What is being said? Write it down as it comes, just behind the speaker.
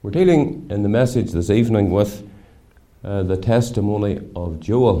We're dealing in the message this evening with the testimony of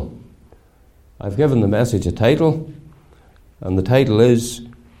Joel. I've given the message a title, and the title is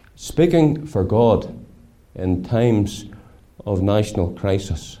Speaking for God in Times of National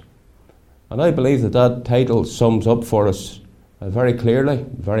Crisis. And I believe that title sums up for us very clearly,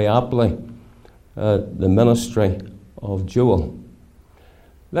 very aptly, the ministry of Joel.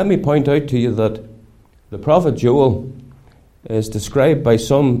 Let me point out to you that the prophet Joel is described by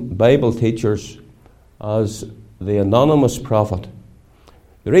some Bible teachers as the anonymous prophet.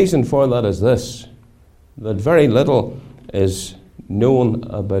 The reason for that is this, that very little is known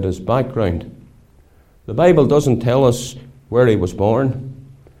about his background. The Bible doesn't tell us where he was born.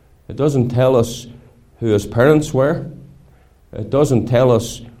 It doesn't tell us who his parents were. It doesn't tell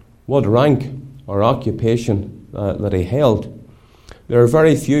us what rank or occupation that he held. There are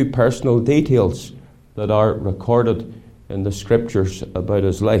very few personal details that are recorded in the scriptures about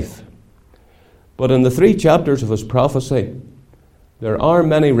his life. But in the 3 chapters of his prophecy, there are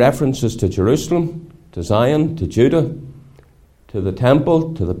many references to Jerusalem, to Zion, to Judah, to the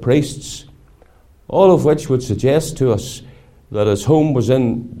temple, to the priests, all of which would suggest to us that his home was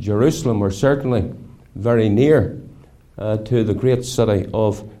in Jerusalem, or certainly very near to the great city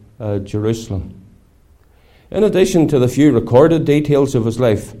of Jerusalem. In addition to the few recorded details of his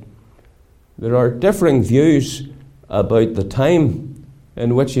life, there are differing views about the time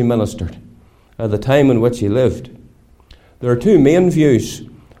in which he ministered, the time in which he lived. There are 2 main views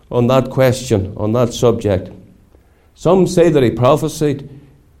on that question, on that subject. Some say that he prophesied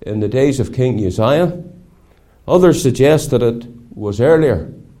in the days of King Uzziah. Others suggest that it was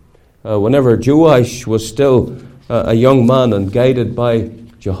earlier, whenever Joash was still a young man and guided by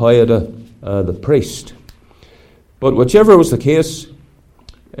Jehoiada the priest. But whichever was the case,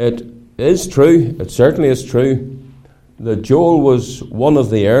 it is true, it certainly is true, that Joel was one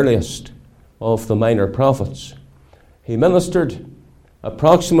of the earliest of the minor prophets. He ministered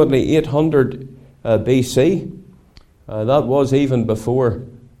approximately 800 BC. That was even before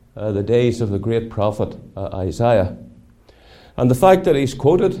the days of the great prophet Isaiah. And the fact that he's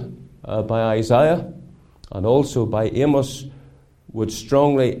quoted by Isaiah and also by Amos would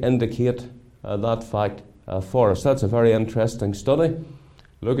strongly indicate that fact for us. That's a very interesting study,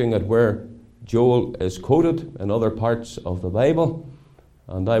 looking at where Joel is quoted in other parts of the Bible,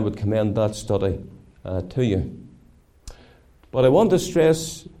 and I would commend that study to you. But I want to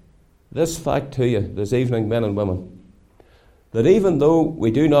stress this fact to you this evening, men and women, that even though we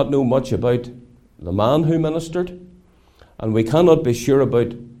do not know much about the man who ministered, and we cannot be sure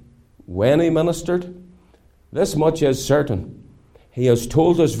about when he ministered, this much is certain. He has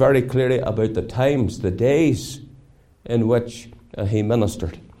told us very clearly about the times, the days in which he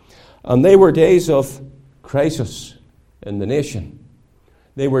ministered. And they were days of crisis in the nation.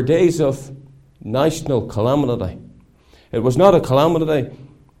 They were days of national calamity. It was not a calamity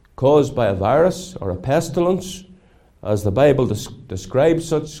caused by a virus or a pestilence, as the Bible describes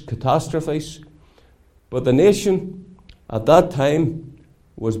such catastrophes, but the nation at that time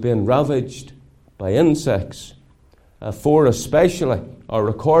was being ravaged by insects. 4 especially are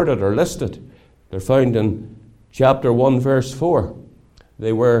recorded or listed. They're found in chapter 1, verse 4.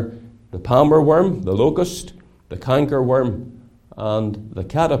 They were the palmer worm, the locust, the canker worm, and the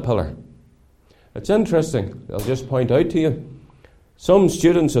caterpillar. It's interesting, I'll just point out to you, some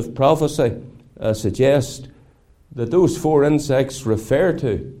students of prophecy suggest that those 4 insects refer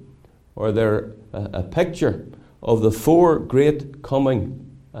to, or they're a picture of the 4 great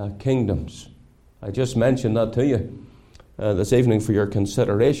coming kingdoms. I just mentioned that to you this evening for your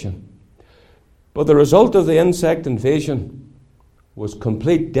consideration. But the result of the insect invasion was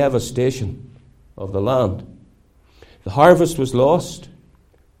complete devastation of the land. The harvest was lost.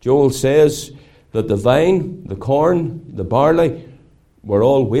 Joel says that the vine, the corn, the barley were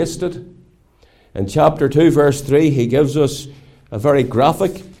all wasted. In chapter 2, verse 3, he gives us a very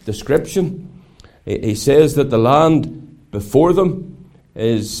graphic description. He says that the land before them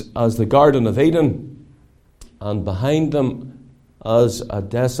is as the Garden of Eden, and behind them as a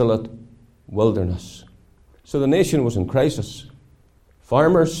desolate wilderness. So the nation was in crisis.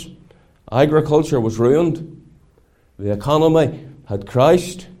 Farmers, agriculture was ruined. The economy had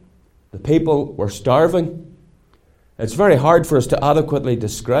crashed. The people were starving. It's very hard for us to adequately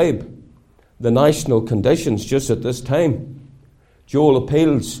describe the national conditions just at this time. Joel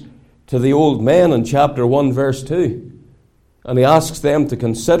appeals to the old men in chapter 1, verse 2, and he asks them to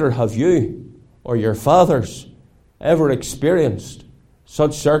consider, have you or your fathers ever experienced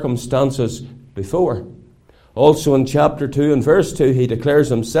such circumstances before? Also in chapter 2 and verse 2, he declares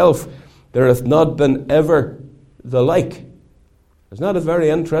himself, there hath not been ever the like. Isn't that a very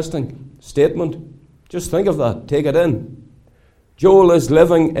interesting statement? Just think of that. Take it in. Joel is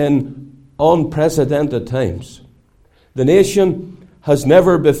living in unprecedented times. The nation has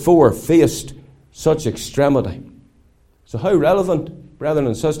never before faced such extremity. So how relevant, brethren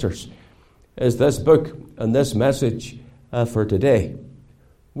and sisters, is this book and this message for today?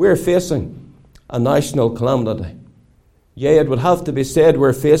 We're facing a national calamity. Yea, it would have to be said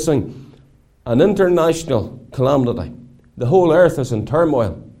we're facing an international calamity. The whole earth is in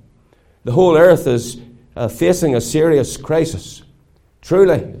turmoil. The whole earth is facing a serious crisis.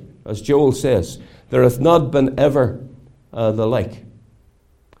 Truly, as Joel says, there hath not been ever the like.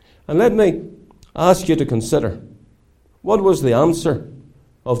 And let me ask you to consider, what was the answer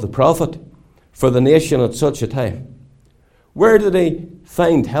of the prophet for the nation at such a time? Where did he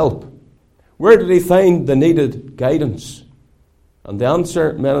find help? Where did he find the needed guidance? And the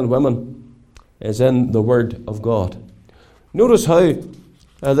answer, men and women, is in the Word of God. Notice how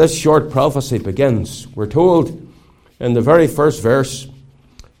this short prophecy begins. We're told in the very first verse,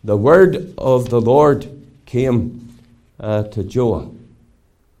 the word of the Lord came to Joel.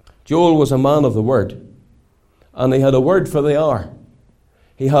 Joel was a man of the word, and he had a word for the hour.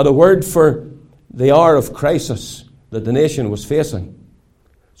 He had a word for the hour of crisis that the nation was facing.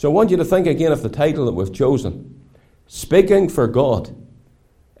 So I want you to think again of the title that we've chosen, Speaking for God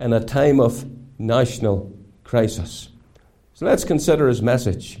in a Time of National Crisis. So let's consider his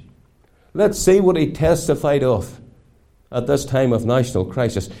message. Let's see what he testified of at this time of national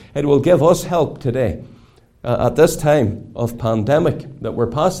crisis. It will give us help today at this time of pandemic that we're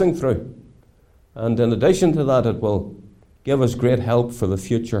passing through. And in addition to that, it will give us great help for the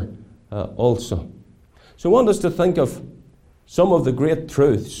future also. So I want us to think of some of the great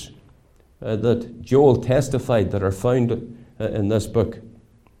truths that Joel testified that are found in this book.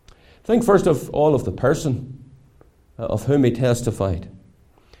 Think first of all of the person of whom he testified.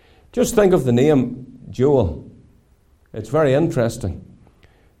 Just think of the name Joel. It's very interesting.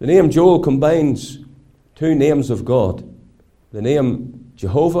 The name Joel combines two names of God, the name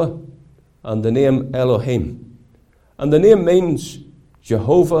Jehovah and the name Elohim. And the name means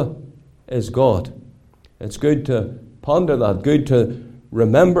Jehovah is God. It's good to ponder that, good to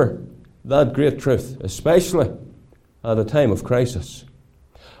remember that great truth, especially at a time of crisis.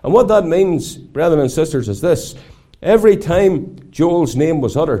 And what that means, brethren and sisters, is this. Every time Joel's name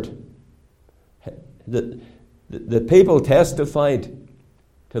was uttered, the people testified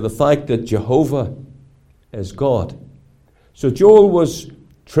to the fact that Jehovah is God. So Joel was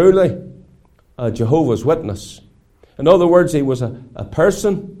truly a Jehovah's Witness. In other words, he was a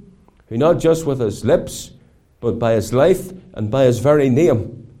person who not just with his lips, but by his life and by his very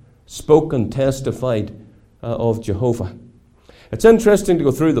name, spoke and testified of Jehovah. It's interesting to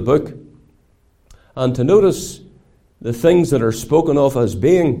go through the book and to notice the things that are spoken of as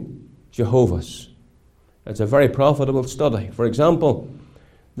being Jehovah's. It's a very profitable study. For example,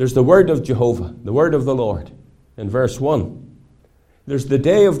 there's the word of Jehovah, the word of the Lord, in verse 1. There's the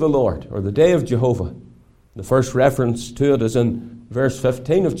day of the Lord, or the day of Jehovah. The first reference to it is in verse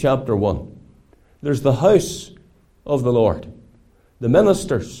 15 of chapter 1. There's the house of the Lord, the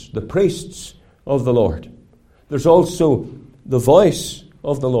ministers, the priests of the Lord. There's also the voice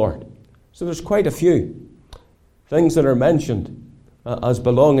of the Lord. So there's quite a few things that are mentioned as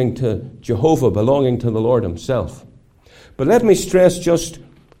belonging to Jehovah, belonging to the Lord himself. But let me stress just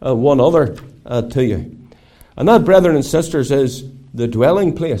one other to you. And that, brethren and sisters, is the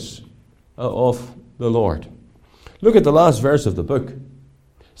dwelling place of the Lord. Look at the last verse of the book.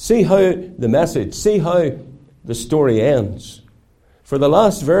 See how the message, see how the story ends. For the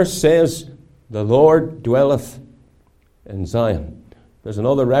last verse says, the Lord dwelleth in Zion. There's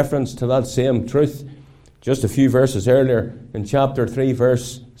another reference to that same truth just a few verses earlier in chapter 3,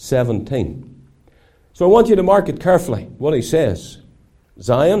 verse 17. So I want you to mark it carefully, what he says.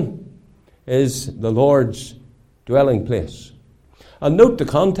 Zion is the Lord's dwelling place. And note the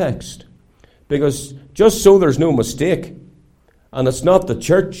context, because just so there's no mistake, and it's not the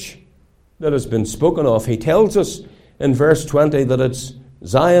church that has been spoken of, he tells us in verse 20 that it's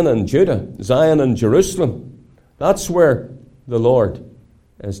Zion and Judah, Zion and Jerusalem. That's where the Lord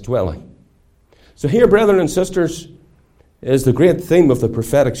is dwelling. So here, brethren and sisters, is the great theme of the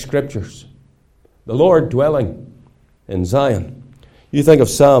prophetic scriptures. The Lord dwelling in Zion. You think of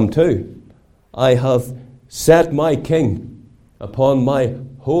Psalm 2. I have set my king upon my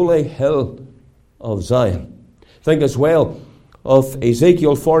holy hill of Zion. Think as well of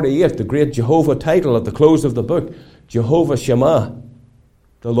Ezekiel 48, the great Jehovah title at the close of the book. Jehovah Shammah.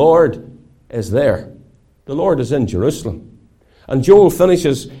 The Lord is there. The Lord is in Jerusalem. And Joel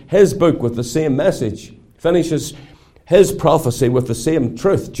finishes his book with the same message. Finishes his prophecy with the same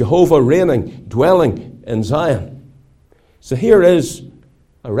truth, Jehovah reigning, dwelling in Zion. So here is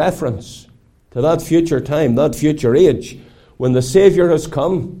a reference to that future time, that future age, when the Saviour has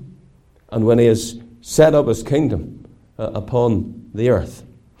come and when he has set up his kingdom upon the earth.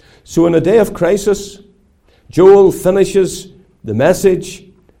 So in a day of crisis, Joel finishes the message,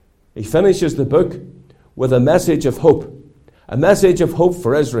 he finishes the book with a message of hope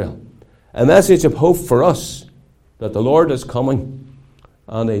for Israel, a message of hope for us, that the Lord is coming,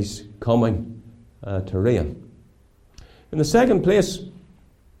 and he's coming to reign. In the second place,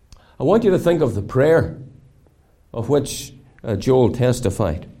 I want you to think of the prayer of which Joel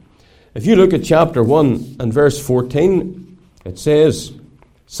testified. If you look at chapter 1 and verse 14, it says,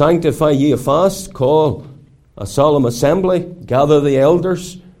 "Sanctify ye a fast, call a solemn assembly, gather the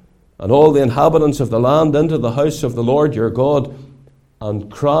elders and all the inhabitants of the land into the house of the Lord your God, and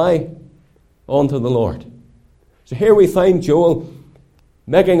cry unto the Lord." So here we find Joel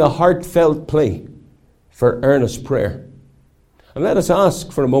making a heartfelt plea for earnest prayer. And let us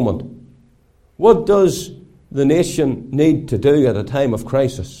ask for a moment, what does the nation need to do at a time of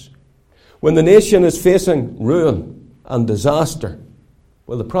crisis? When the nation is facing ruin and disaster,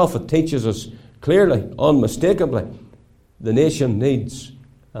 well, the prophet teaches us clearly, unmistakably, the nation needs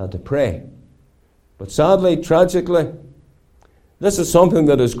to pray. But sadly, tragically, this is something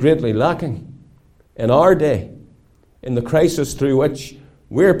that is greatly lacking in our day, in the crisis through which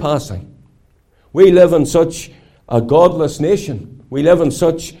we're passing. We live in such a godless nation. We live in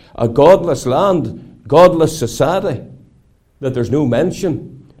such a godless land, godless society, that there's no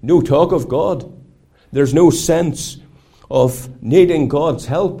mention, no talk of God. There's no sense of needing God's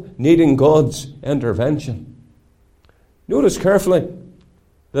help, needing God's intervention. Notice carefully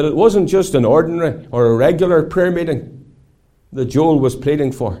that it wasn't just an ordinary or a regular prayer meeting that Joel was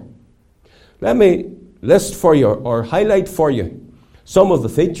pleading for. Let me list for you, or highlight for you, some of the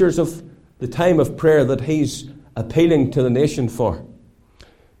features of the time of prayer that he's appealing to the nation for.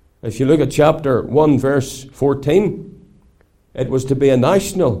 If you look at chapter 1, verse 14, it was to be a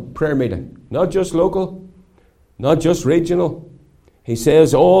national prayer meeting, not just local, not just regional. He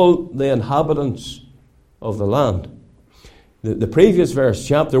says all the inhabitants of the land. The previous verse,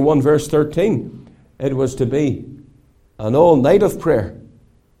 chapter 1, verse 13, it was to be an all-night of prayer.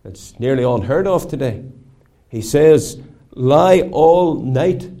 It's nearly unheard of today. He says, lie all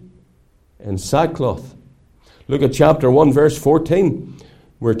night in sackcloth. Look at chapter 1, verse 14.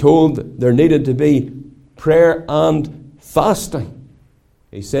 We're told there needed to be prayer and fasting.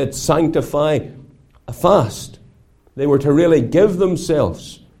 He said, sanctify a fast. They were to really give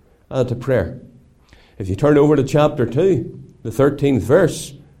themselves to prayer. If you turn over to chapter 2, the 13th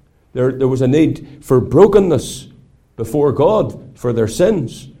verse, there was a need for brokenness before God for their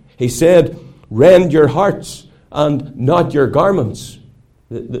sins. He said, rend your hearts and not your garments.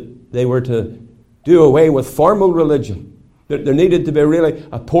 They were to do away with formal religion. There needed to be really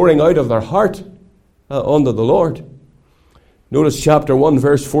a pouring out of their heart unto the Lord. Notice chapter 1,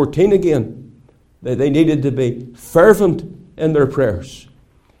 verse 14 again. They needed to be fervent in their prayers,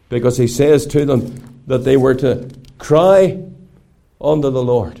 because he says to them that they were to cry unto the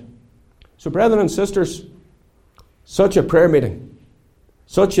Lord. So, brethren and sisters, such a prayer meeting,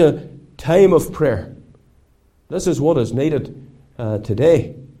 such a time of prayer, this is what is needed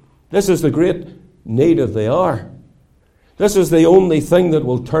today. This is the great need of the hour. This is the only thing that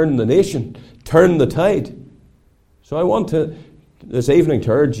will turn the nation, turn the tide. So I want to, this evening,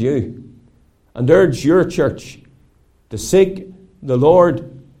 to urge you and urge your church to seek the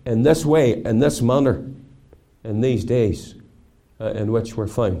Lord in this way, in this manner, in these days in which we're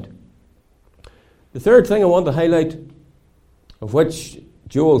found. The third thing I want to highlight, of which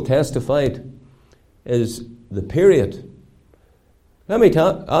Joel testified, is the period. Let me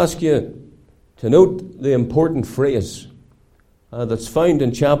ask you to note the important phrase that's found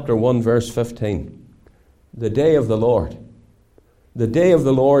in chapter 1, verse 15. The day of the Lord. The day of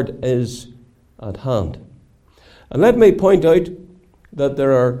the Lord is at hand. And let me point out that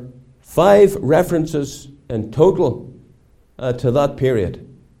there are 5 references in total to that period,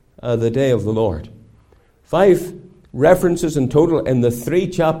 the day of the Lord. 5 references in total in the 3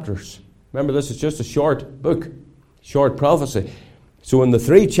 chapters. Remember, this is just a short book, short prophecy. So in the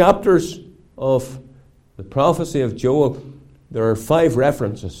 3 chapters of the prophecy of Joel, there are 5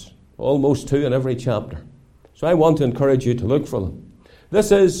 references, almost 2 in every chapter. So I want to encourage you to look for them.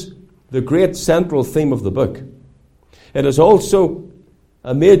 This is the great central theme of the book. It is also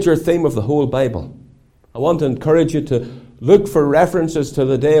a major theme of the whole Bible. I want to encourage you to look for references to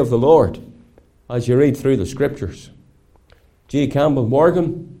the day of the Lord as you read through the Scriptures. G. Campbell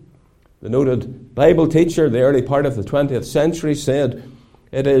Morgan the noted Bible teacher, the early part of the 20th century, said,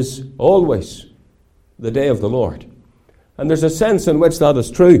 "It is always the day of the Lord." And there's a sense in which that is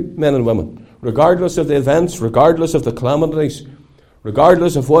true, men and women. Regardless of the events, regardless of the calamities,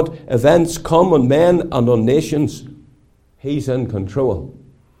 regardless of what events come on men and on nations, He's in control.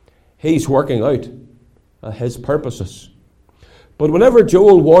 He's working out His purposes. But whenever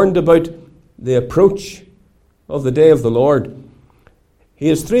Joel warned about the approach of the day of the Lord, he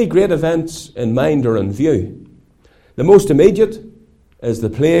has three great events in mind or in view. The most immediate is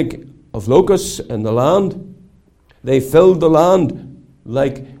the plague of locusts in the land. They filled the land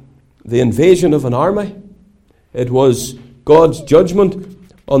like the invasion of an army. It was God's judgment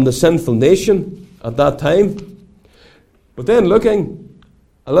on the sinful nation at that time. But then looking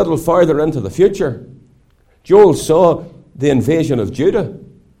a little farther into the future, Joel saw the invasion of Judah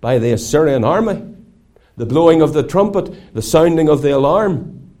by the Assyrian army, the blowing of the trumpet, the sounding of the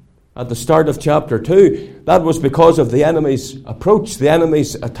alarm at the start of chapter 2. That was because of the enemy's approach, the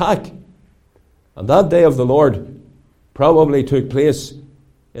enemy's attack. And that day of the Lord probably took place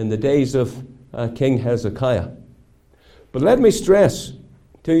in the days of King Hezekiah. But let me stress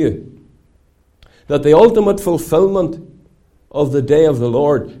to you that the ultimate fulfillment of the day of the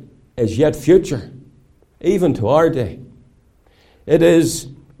Lord is yet future, even to our day. It is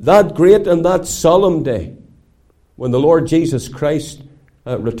that great and that solemn day when the Lord Jesus Christ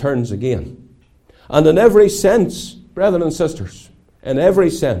returns again. And in every sense, brethren and sisters, in every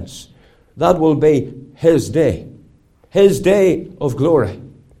sense, that will be His day of glory,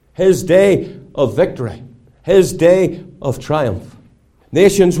 His day of victory, His day of triumph.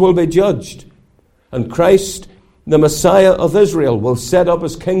 Nations will be judged, and Christ, the Messiah of Israel, will set up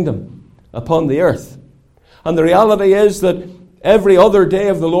His kingdom upon the earth. And the reality is that every other day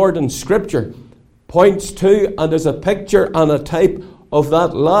of the Lord in Scripture points to and is a picture and a type of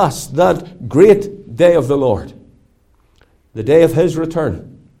that great day of the Lord. The day of His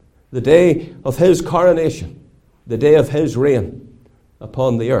return, the day of His coronation, the day of His reign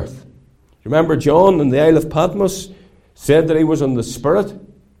upon the earth. Remember, John in the Isle of Patmos said that he was in the Spirit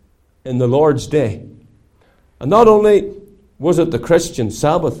in the Lord's day. And not only was it the Christian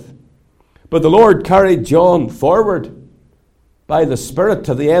Sabbath, but the Lord carried John forward by the Spirit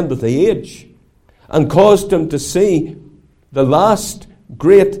to the end of the age and caused him to see the last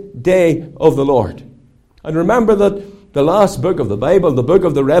great day of the Lord. And remember that the last book of the Bible, the book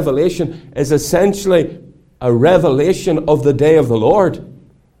of the Revelation, is essentially a revelation of the day of the Lord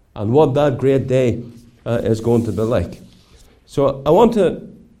and what that great day is going to be like. So I want to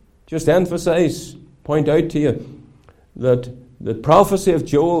just emphasize, point out to you that the prophecy of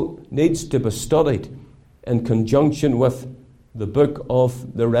Joel needs to be studied in conjunction with the book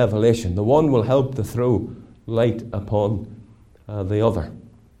of the Revelation. The one will help to throw light upon the other.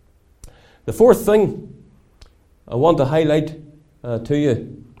 The fourth thing I want to highlight to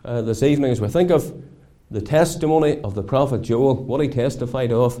you this evening as we think of the testimony of the prophet Joel, what he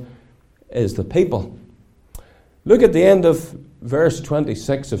testified of is the people. Look at the end of verse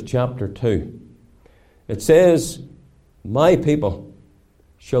 26 of chapter 2. It says, "My people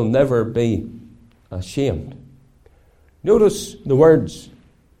shall never be ashamed." Notice the words,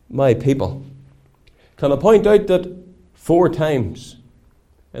 "my people." Can I point out that 4 times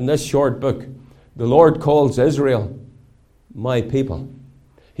in this short book, the Lord calls Israel my people.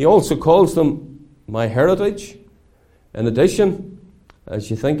 He also calls them my heritage. In addition, as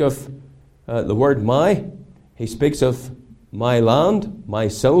you think of the word my, he speaks of my land, my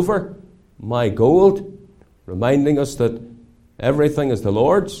silver, my gold, reminding us that everything is the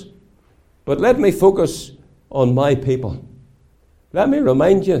Lord's. But let me focus on my people. Let me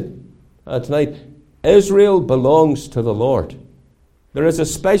remind you tonight, Israel belongs to the Lord. There is a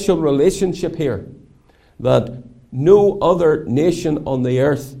special relationship here that no other nation on the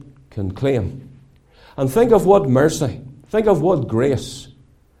earth can claim. And think of what mercy, think of what grace,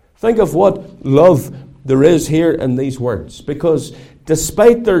 think of what love there is here in these words. Because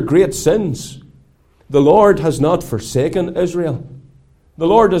despite their great sins, the Lord has not forsaken Israel. The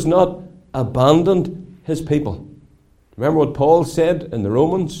Lord has not abandoned His people. Remember what Paul said in the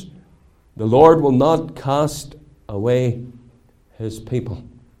Romans? The Lord will not cast away His people.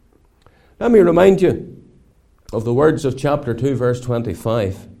 Let me remind you of the words of chapter 2, verse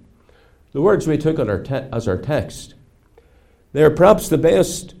 25. The words we took as our text. They are perhaps the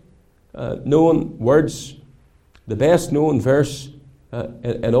best known words, the best known verse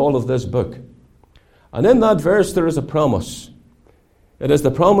in all of this book. And in that verse there is a promise. It is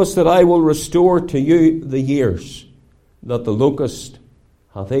the promise that I will restore to you the years that the locust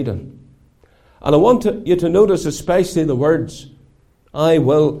hath eaten. And I want you to notice especially the words, I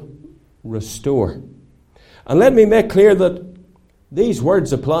will restore. And let me make clear that these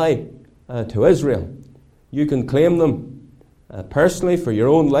words apply to Israel. You can claim them personally for your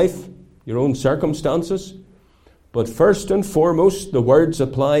own life, your own circumstances. But first and foremost, the words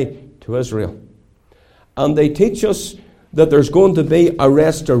apply to Israel. And they teach us that there's going to be a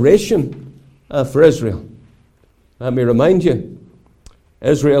restoration for Israel. Let me remind you,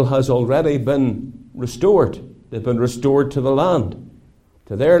 Israel has already been restored. They've been restored to the land,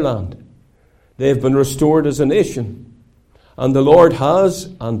 to their land. They've been restored as a nation. And the Lord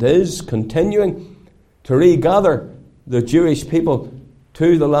has and is continuing to regather the Jewish people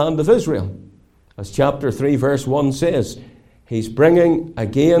to the land of Israel. As chapter 3 verse 1 says, He's bringing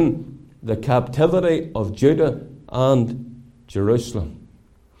again the captivity of Judah and Jerusalem.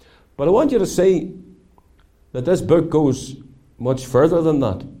 But I want you to see that this book goes much further than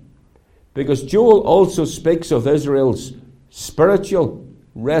that, because Joel also speaks of Israel's spiritual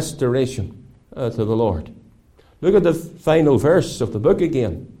restoration to the Lord. Look at the final verse of the book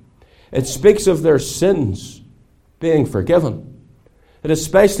again. It speaks of their sins being forgiven. It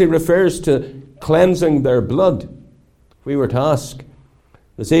especially refers to cleansing their blood. If we were to ask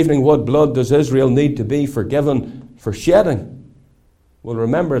this evening, what blood does Israel need to be forgiven for shedding? Well,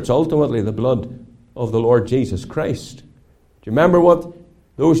 remember, it's ultimately the blood of the Lord Jesus Christ. Do you remember what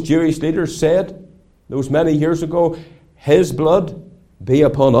those Jewish leaders said those many years ago? His blood be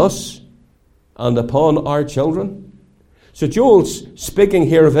upon us and upon our children. So Joel's speaking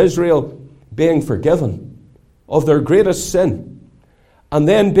here of Israel being forgiven of their greatest sin, and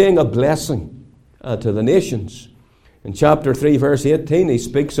then being a blessing to the nations. In chapter 3, verse 18, he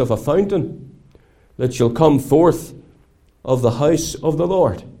speaks of a fountain that shall come forth of the house of the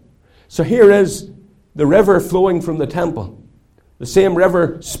Lord. So here is the river flowing from the temple, the same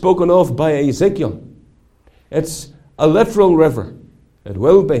river spoken of by Ezekiel. It's a literal river. It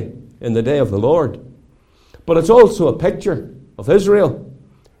will be in the day of the Lord. But it's also a picture of Israel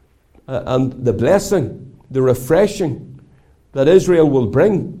and the blessing, the refreshing that Israel will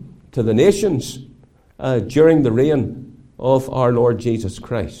bring to the nations during the reign of our Lord Jesus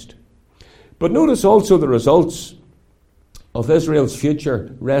Christ. But notice also the results of Israel's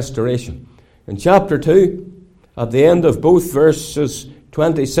future restoration. In chapter 2, at the end of both verses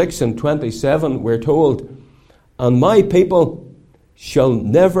 26 and 27, we're told, "And my people shall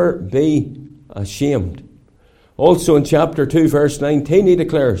never be ashamed." Also in chapter 2, verse 19, he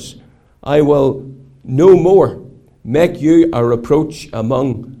declares, "I will no more make you a reproach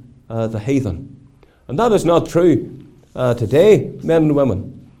among the heathen." And that is not true today, men and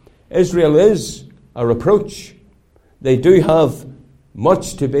women. Israel is a reproach. They do have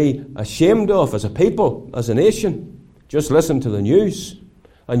much to be ashamed of as a people, as a nation. Just listen to the news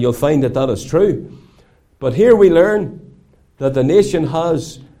and you'll find that that is true. But here we learn that the nation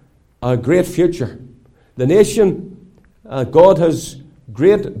has a great future. The nation, God has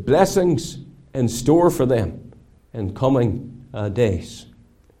great blessings in store for them in coming days.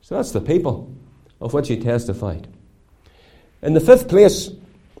 So that's the people of which he testified. In the fifth place,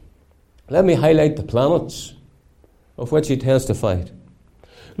 let me highlight the planets of which he testified.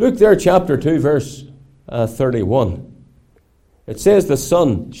 Look there, chapter 2, verse 31. It says, "The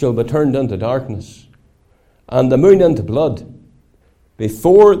sun shall be turned into darkness, and the moon into blood,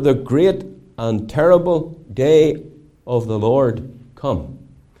 before the great and terrible day of the Lord come."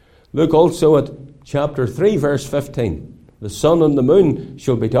 Look also at chapter 3, verse 15. "The sun and the moon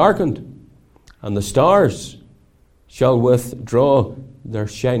shall be darkened, and the stars shall withdraw their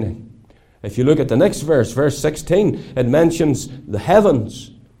shining." If you look at the next verse, verse 16, it mentions the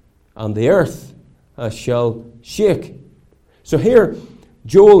heavens and the earth shall shake. So here,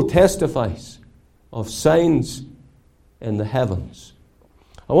 Joel testifies of signs in the heavens.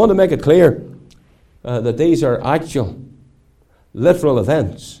 I want to make it clear that these are actual, literal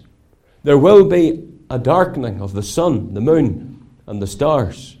events. There will be a darkening of the sun, the moon, and the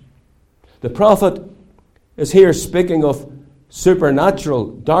stars. The prophet is here speaking of supernatural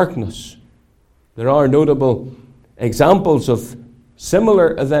darkness. There are notable examples of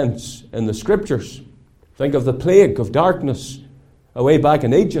similar events in the Scriptures. Think of the plague of darkness away back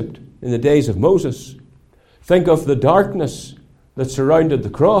in Egypt in the days of Moses. Think of the darkness that surrounded the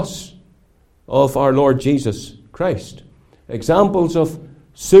cross of our Lord Jesus Christ. Examples of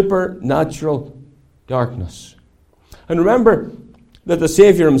supernatural darkness. And remember that the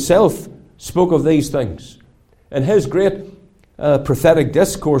Saviour himself spoke of these things. In his great prophetic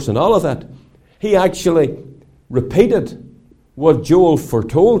discourse and all of that, he actually repeated what Joel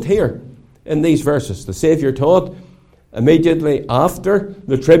foretold here in these verses. The Saviour taught, "Immediately after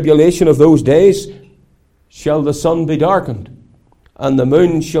the tribulation of those days shall the sun be darkened, and the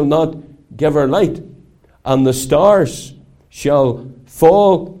moon shall not give her light, and the stars shall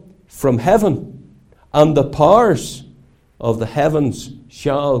fall from heaven, and the powers of the heavens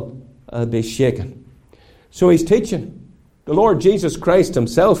shall be shaken. So he's teaching, the Lord Jesus Christ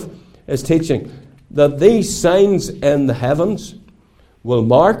himself is teaching, that these signs in the heavens will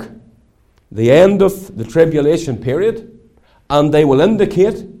mark the end of the tribulation period, and they will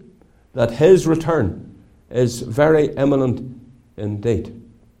indicate that his return is very imminent indeed.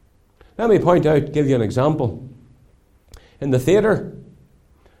 Let me point out, give you an example. In the theatre,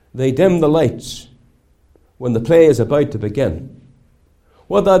 they dim the lights when the play is about to begin.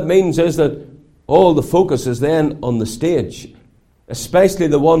 What that means is that all the focus is then on the stage, especially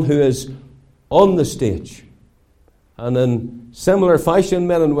the one who is on the stage. And in similar fashion,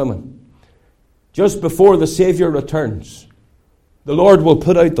 men and women, just before the Saviour returns, the Lord will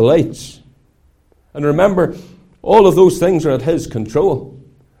put out the lights. And remember, all of those things are at his control.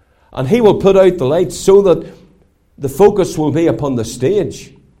 And he will put out the lights so that the focus will be upon the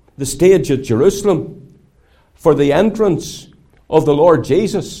stage at Jerusalem, for the entrance of the Lord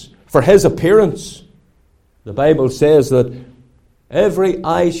Jesus, for his appearance. The Bible says that every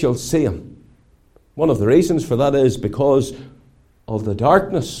eye shall see him. One of the reasons for that is because of the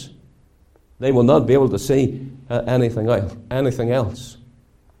darkness. They will not be able to see anything else.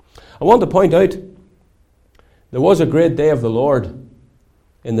 I want to point out, there was a great day of the Lord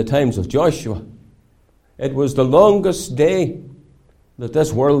in the times of Joshua. It was the longest day that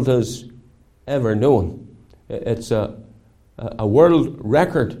this world has ever known. It's a world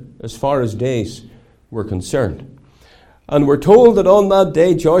record as far as days were concerned. And we're told that on that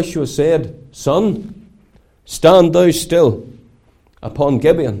day Joshua said, "Sun, stand thou still upon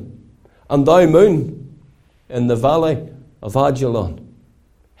Gibeon, and thou moon in the valley of Ajalon."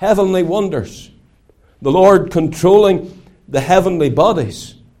 Heavenly wonders. The Lord controlling the heavenly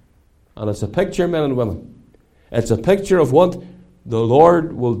bodies. And it's a picture, men and women. It's a picture of what the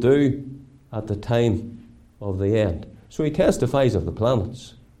Lord will do at the time of the end. So he testifies of the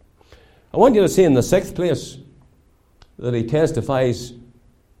planets. I want you to see in the sixth place that he testifies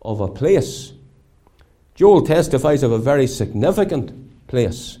of a place. Joel testifies of a very significant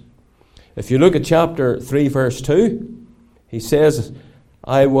place. If you look at chapter 3, verse 2, he says,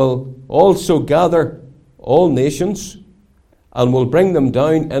 "I will also gather all nations and will bring them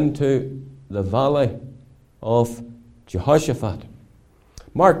down into the valley of Jehoshaphat."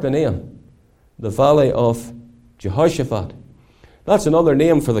 Mark the name, the valley of Jehoshaphat. That's another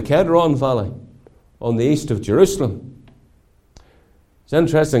name for the Kedron Valley on the east of Jerusalem. It's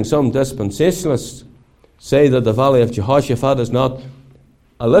interesting, some dispensationalists say that the valley of Jehoshaphat is not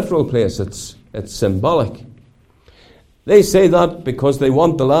a literal place, it's symbolic. They say that because they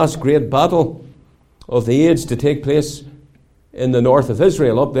want the last great battle of the age to take place in the north of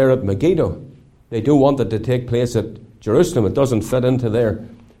Israel, up there at Megiddo. They do want it to take place at Jerusalem. It doesn't fit into their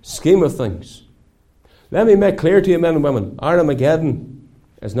scheme of things. Let me make clear to you, men and women, Armageddon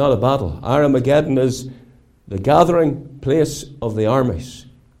is not a battle. Armageddon is the gathering place of the armies.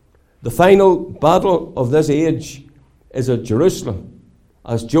 The final battle of this age is at Jerusalem.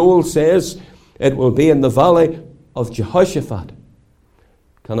 As Joel says, it will be in the valley of Jehoshaphat.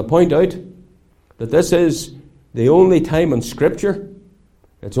 Can I point out that this is the only time in Scripture,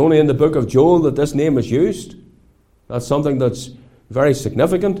 it's only in the book of Joel that this name is used. That's something that's very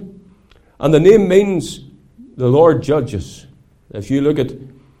significant. And the name means the Lord judges. If you look at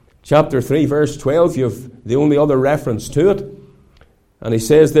chapter 3, verse 12, you have the only other reference to it. And he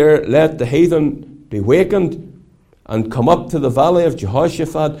says there, "Let the heathen be wakened and come up to the valley of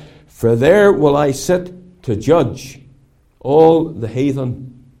Jehoshaphat, for there will I sit to judge all the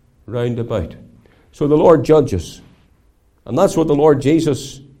heathen round about." So the Lord judges. And that's what the Lord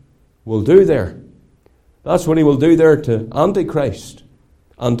Jesus will do there. That's what he will do there to Antichrist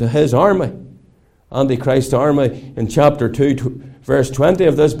and to his army. Antichrist's army in chapter 2, verse 20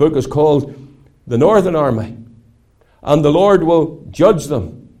 of this book is called the Northern Army. And the Lord will judge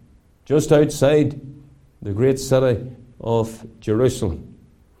them just outside the great city of Jerusalem.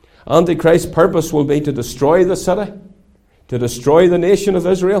 Antichrist's purpose will be to destroy the city, to destroy the nation of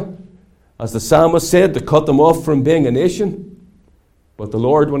Israel. As the psalmist said, to cut them off from being a nation. But the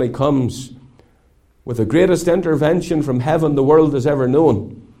Lord, when he comes with the greatest intervention from heaven the world has ever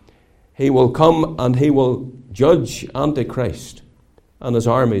known, he will come and he will judge Antichrist and his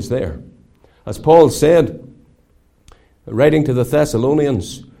armies there. As Paul said, writing to the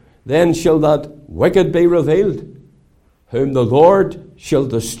Thessalonians, "Then shall that wicked be revealed, whom the Lord shall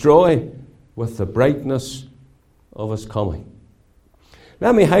destroy with the brightness of his coming."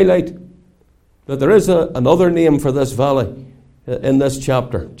 Let me highlight that there is another name for this valley in this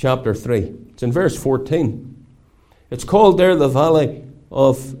chapter 3. It's in verse 14. It's called there the Valley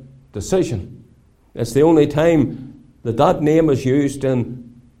of Decision. It's the only time that name is used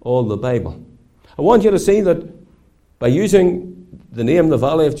in all the Bible. I want you to see that by using the name the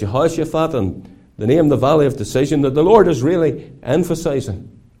Valley of Jehoshaphat and the name the Valley of Decision, that the Lord is really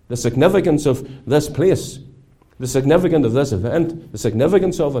emphasizing the significance of this place, the significance of this event, the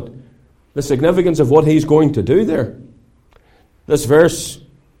significance of it, the significance of what He's going to do there. This verse,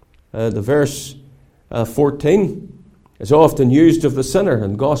 the verse 14, is often used of the sinner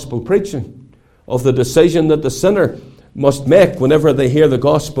in gospel preaching, of the decision that the sinner must make whenever they hear the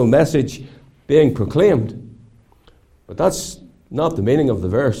gospel message being proclaimed. But that's not the meaning of the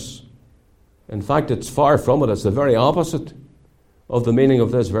verse. In fact, it's far from it. It's the very opposite of the meaning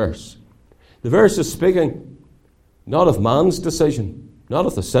of this verse. The verse is speaking not of man's decision, not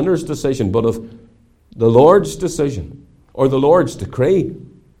of the sinner's decision, but of the Lord's decision, or the Lord's decree,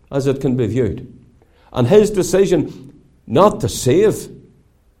 as it can be viewed. And His decision not to save,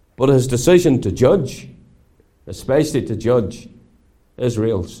 but His decision to judge, especially to judge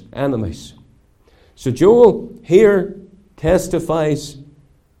Israel's enemies. So Joel here testifies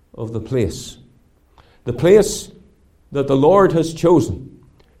of the place that the Lord has chosen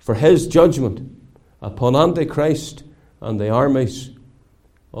for His judgment upon Antichrist and the armies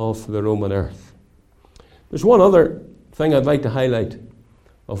of the Roman earth. There's one other thing I'd like to highlight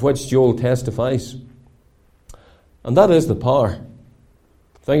of which Joel testifies, and that is the power.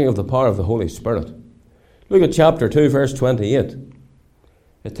 Thinking of the power of the Holy Spirit. Look at chapter 2, verse 28.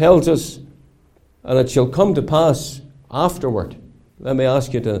 It tells us, and it shall come to pass afterward. Let me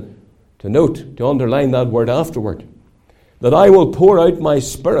ask you to note, to underline that word afterward. That I will pour out my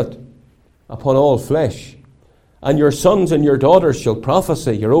Spirit upon all flesh, and your sons and your daughters shall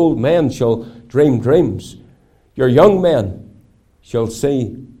prophesy, your old men shall dream dreams, your young men shall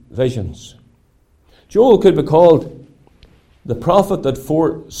see visions. Joel could be called the prophet that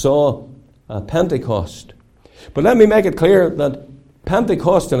foresaw Pentecost. But let me make it clear that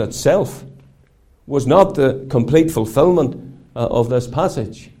Pentecost in itself was not the complete fulfillment of this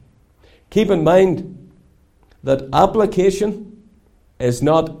passage. Keep in mind that application is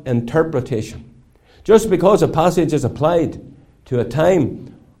not interpretation. Just because a passage is applied to a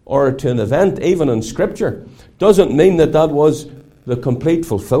time or to an event, even in Scripture, doesn't mean that was the complete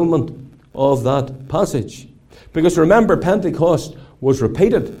fulfillment of that passage. Because remember, Pentecost was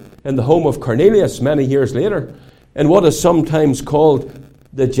repeated in the home of Cornelius many years later in what is sometimes called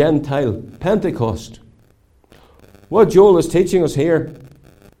the Gentile Pentecost. What Joel is teaching us here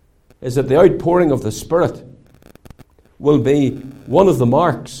is that the outpouring of the Spirit will be one of the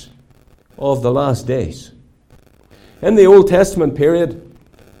marks of the last days. In the Old Testament period,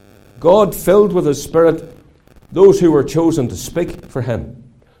 God filled with His Spirit those who were chosen to speak for Him,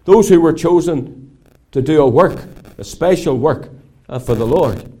 those who were chosen to do a work, a special work for the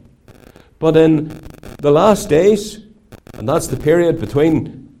Lord. But in the last days, and that's the period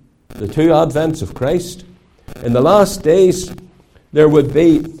between the two advents of Christ, in the last days there would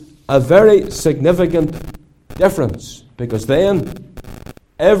be a very significant difference, because then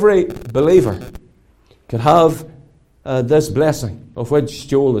every believer could have this blessing of which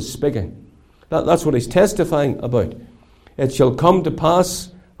Joel is speaking. That's what he's testifying about. It shall come to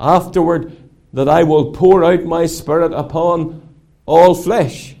pass afterward that I will pour out my Spirit upon all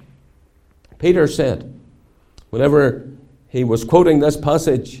flesh. Peter said, whenever he was quoting this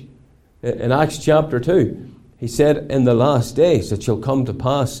passage in Acts chapter 2, he said, in the last days, it shall come to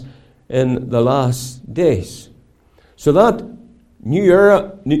pass in the last days. So that new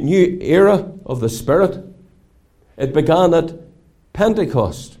era of the Spirit, it began at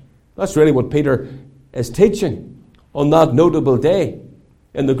Pentecost. That's really what Peter is teaching on that notable day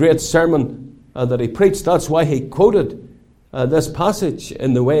in the great sermon that he preached. That's why he quoted this passage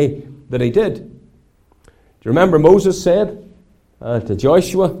in the way that he did. Do you remember Moses said to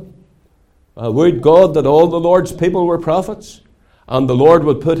Joshua, would God that all the Lord's people were prophets, and the Lord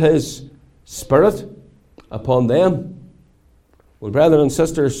would put His Spirit upon them? Well, brethren and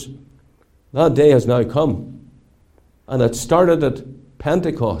sisters, that day has now come, and it started at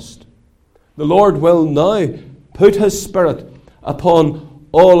Pentecost. The Lord will now put His Spirit upon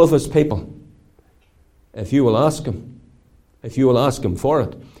all of His people, if you will ask Him, if you will ask Him for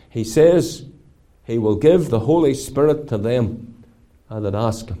it. He says He will give the Holy Spirit to them that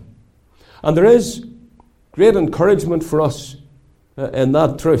ask Him. And there is great encouragement for us in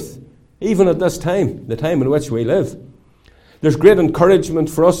that truth, even at this time, the time in which we live. There's great encouragement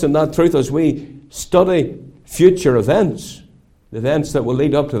for us in that truth as we study future events, the events that will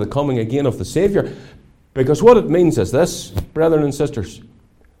lead up to the coming again of the Saviour. Because what it means is this, brethren and sisters.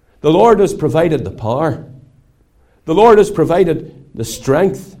 The Lord has provided the power. The Lord has provided the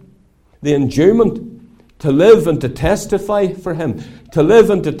strength, the endowment to live and to testify for Him. To live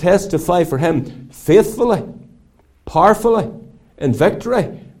and to testify for Him faithfully, powerfully, in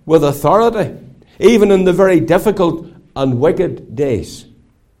victory, with authority, even in the very difficult and wicked days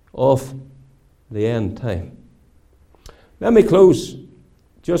of the end time. Let me close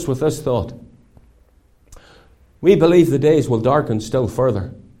just with this thought. We believe the days will darken still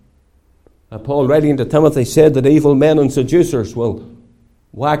further. Paul, writing to Timothy, said that evil men and seducers will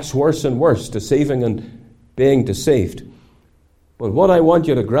wax worse and worse, deceiving and being deceived. But what I want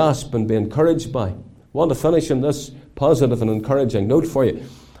you to grasp and be encouraged by, I want to finish on this positive and encouraging note for you.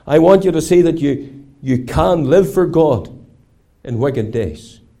 I want you to see that you can live for God in wicked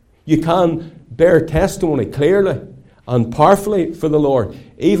days. You can bear testimony clearly and powerfully for the Lord,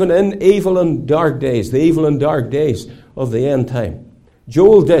 even in evil and dark days, the evil and dark days of the end time.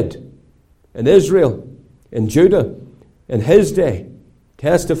 Joel did. In Israel, in Judah, in his day,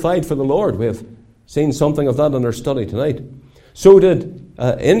 testified for the Lord. We have seen something of that in our study tonight. So did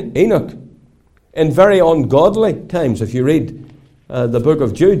Enoch. In very ungodly times, if you read the book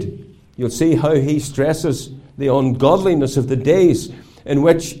of Jude, you'll see how he stresses the ungodliness of the days in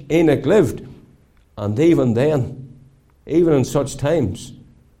which Enoch lived. And even then, even in such times,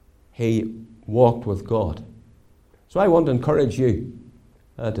 he walked with God. So I want to encourage you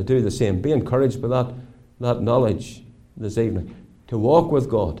to do the same. Be encouraged by that knowledge this evening. To walk with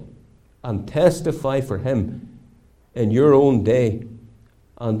God and testify for Him in your own day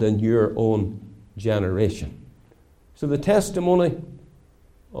and in your own generation. So the testimony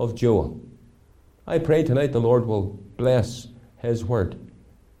of Joel. I pray tonight the Lord will bless His word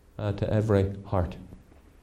to every heart.